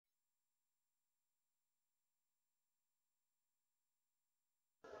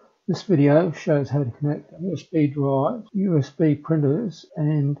This video shows how to connect USB drives, USB printers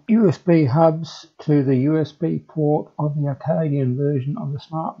and USB hubs to the USB port of the Arcadyan version of the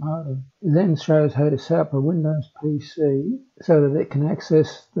Smart Modem. It then shows how to set up a Windows PC so that it can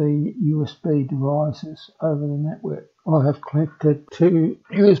access the USB devices over the network. I have connected two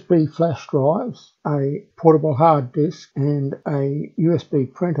USB flash drives, a portable hard disk and a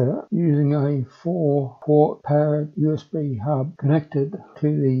USB printer using a 4-port powered USB hub connected to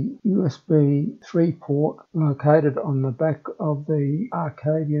the USB 3 port located on the back of the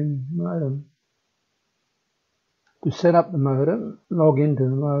Arcadyan modem. To set up the modem, log into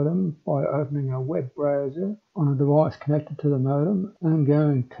the modem by opening a web browser on a device connected to the modem and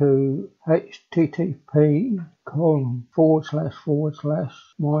going to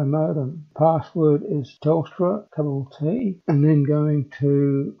http://my-modem. Password is Telstra, T, and then going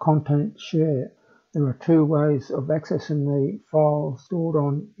to content share. There are two ways of accessing the files stored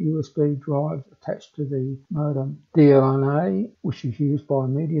on USB drives attached to the modem. DLNA, which is used by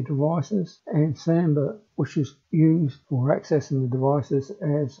media devices, and Samba, which is used for accessing the devices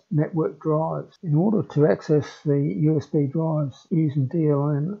as network drives. In order to access the USB drives using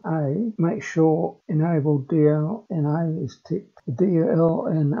DLNA, make sure Enable DLNA is ticked. The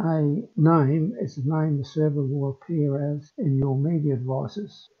DLNA name is the name the server will appear as in your media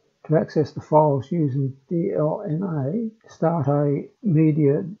devices. To access the files using DLNA, start a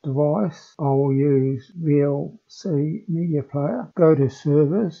media device. I will use VLC Media Player. Go to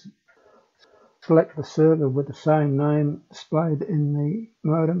Servers. Select the server with the same name displayed in the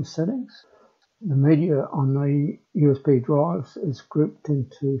modem settings. The media on the USB drives is grouped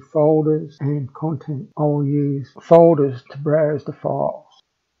into folders and content. I will use folders to browse the files.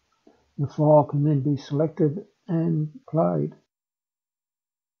 The file can then be selected and played.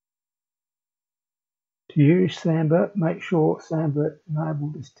 To use Samba, make sure Samba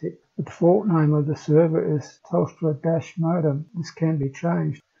enabled is ticked. The default name of the server is Telstra Modem. This can be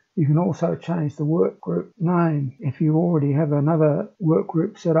changed. You can also change the workgroup name if you already have another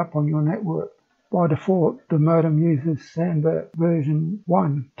workgroup set up on your network. By default, the modem uses Samba version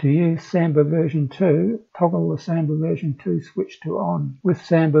 1. To use Samba version 2, toggle the Samba version 2 switch to on. With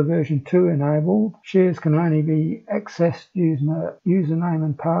Samba version 2 enabled, shares can only be accessed using a username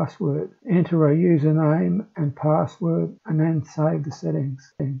and password. Enter a username and password and then save the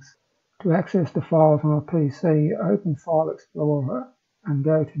settings. To access the files on a PC, open File Explorer and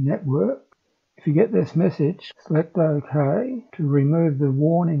go to Network. If you get this message, select OK. To remove the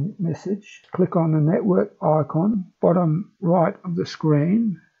warning message, click on the network icon, bottom right of the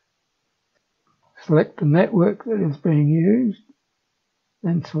screen. Select the network that is being used,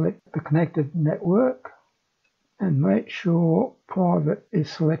 then select the connected network and make sure private is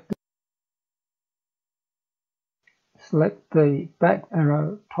selected. Select the back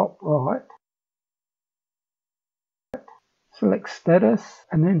arrow top right. Select Status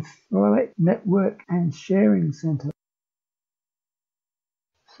and then select Network and Sharing Center.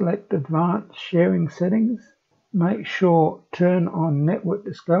 Select Advanced Sharing Settings. Make sure Turn on Network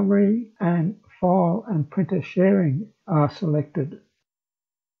Discovery and File and Printer Sharing are selected.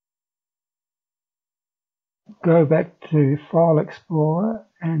 Go back to File Explorer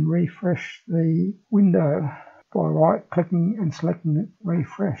and refresh the window by right-clicking and selecting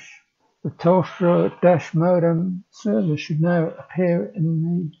Refresh. The Telstra Modem server should now appear in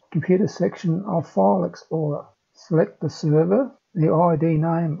the computer section of File Explorer. Select the server. The ID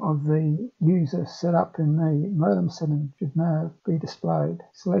name of the user set up in the modem setting should now be displayed.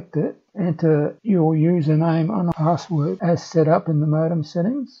 Select it. Enter your username and password as set up in the modem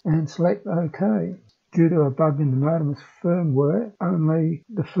settings and select OK. Due to a bug in the modem's firmware, only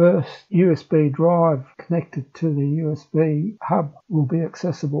the first USB drive connected to the USB hub will be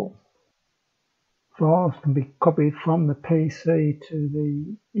accessible. Files can be copied from the PC to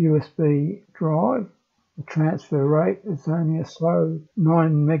the USB drive. The transfer rate is only a slow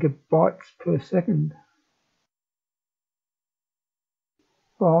 9 megabytes per second.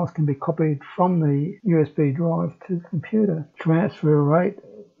 Files can be copied from the USB drive to the computer. Transfer rate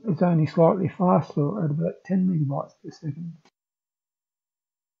is only slightly faster at about 10 megabytes per second.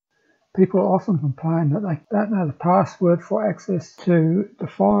 People often complain that they don't know the password for access to the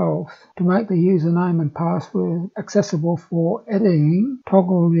files. To make the username and password accessible for editing,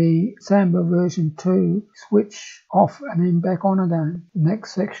 toggle the Samba version 2 switch off and then back on again. The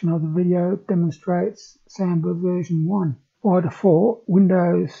next section of the video demonstrates Samba version 1. By default,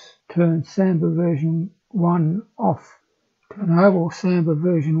 Windows turns Samba version 1 off. To enable Samba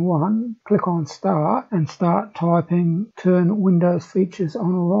version 1, click on Start and start typing Turn Windows Features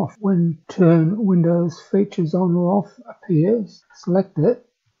On or Off. When Turn Windows Features On or Off appears, select it,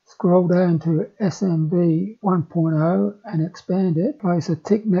 Scroll down to SMB 1.0 and expand it. Place a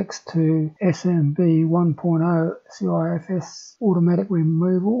tick next to SMB 1.0 CIFS automatic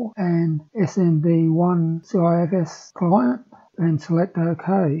removal and SMB1 CIFS client, and select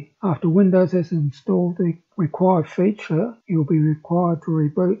OK. After Windows has installed the required feature, you'll be required to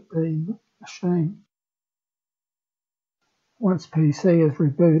reboot the machine. Once PC is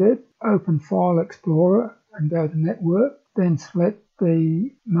rebooted, open File Explorer and go to Network, then select the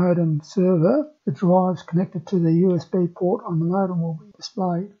modem server. The drives connected to the USB port on the modem will be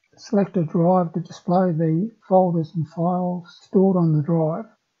displayed. Select a drive to display the folders and files stored on the drive.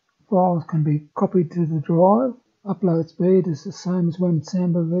 Files can be copied to the drive. Upload speed is the same as when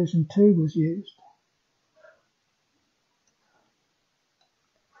Samba version 2 was used.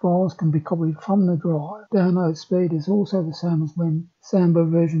 Files can be copied from the drive. Download speed is also the same as when Samba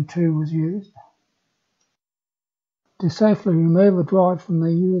version 2 was used. To safely remove a drive from the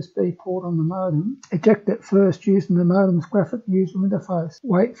USB port on the modem, eject it first using the modem's graphic user interface.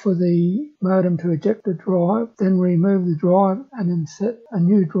 Wait for the modem to eject the drive, then remove the drive and insert a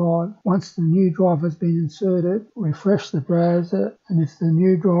new drive. Once the new drive has been inserted, refresh the browser, and if the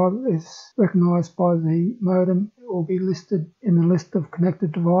new drive is recognized by the modem, it will be listed in the list of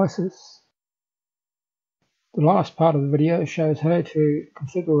connected devices. The last part of the video shows how to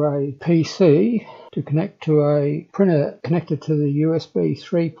configure a PC to connect to a printer connected to the USB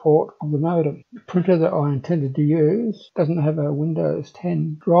 3 port of the modem. The printer that I intended to use doesn't have a Windows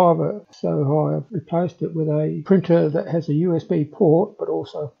 10 driver, so I have replaced it with a printer that has a USB port but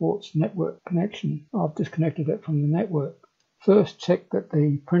also supports network connection. I've disconnected it from the network. First, check that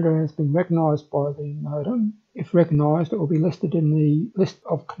the printer has been recognized by the modem. If recognized, it will be listed in the list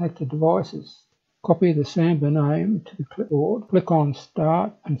of connected devices. Copy the Samba name to the clipboard, click on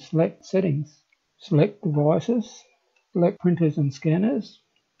Start and select Settings. Select Devices, select Printers and Scanners,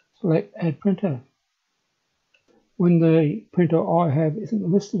 select Add Printer. When the printer I have isn't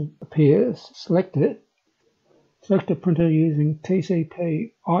listed appears, select it. Select a printer using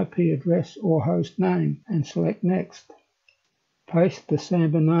TCP IP address or host name and select Next. Paste the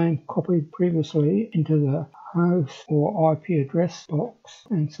Samba name copied previously into the host or IP address box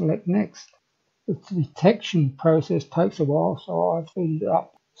and select Next. The detection process takes a while, so I've speeded it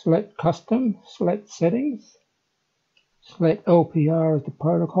up. Select Custom, select Settings, select LPR as the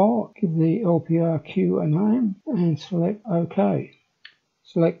protocol, give the LPR queue a name, and select OK.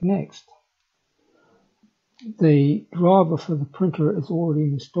 Select Next. The driver for the printer is already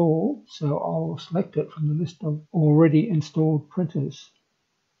installed, so I'll select it from the list of already installed printers.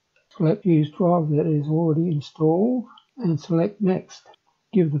 Select Use driver that is already installed, and select Next.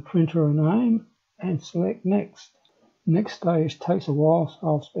 Give the printer a name, and select Next. The next stage takes a while,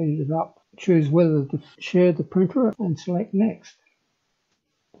 so I've speeded it up. Choose whether to share the printer and select Next.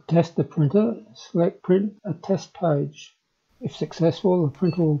 To test the printer, select Print a Test Page. If successful, the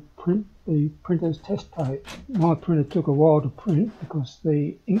printer will print the printer's test page. My printer took a while to print because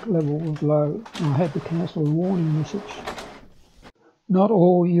the ink level was low and I had to cancel the warning message. Not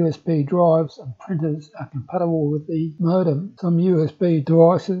all USB drives and printers are compatible with the modem. Some USB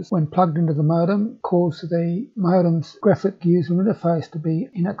devices, when plugged into the modem, cause the modem's graphic user interface to be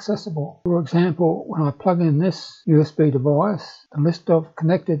inaccessible. For example, when I plug in this USB device, the list of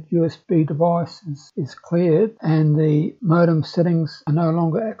connected USB devices is cleared and the modem settings are no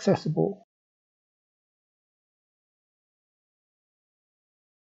longer accessible.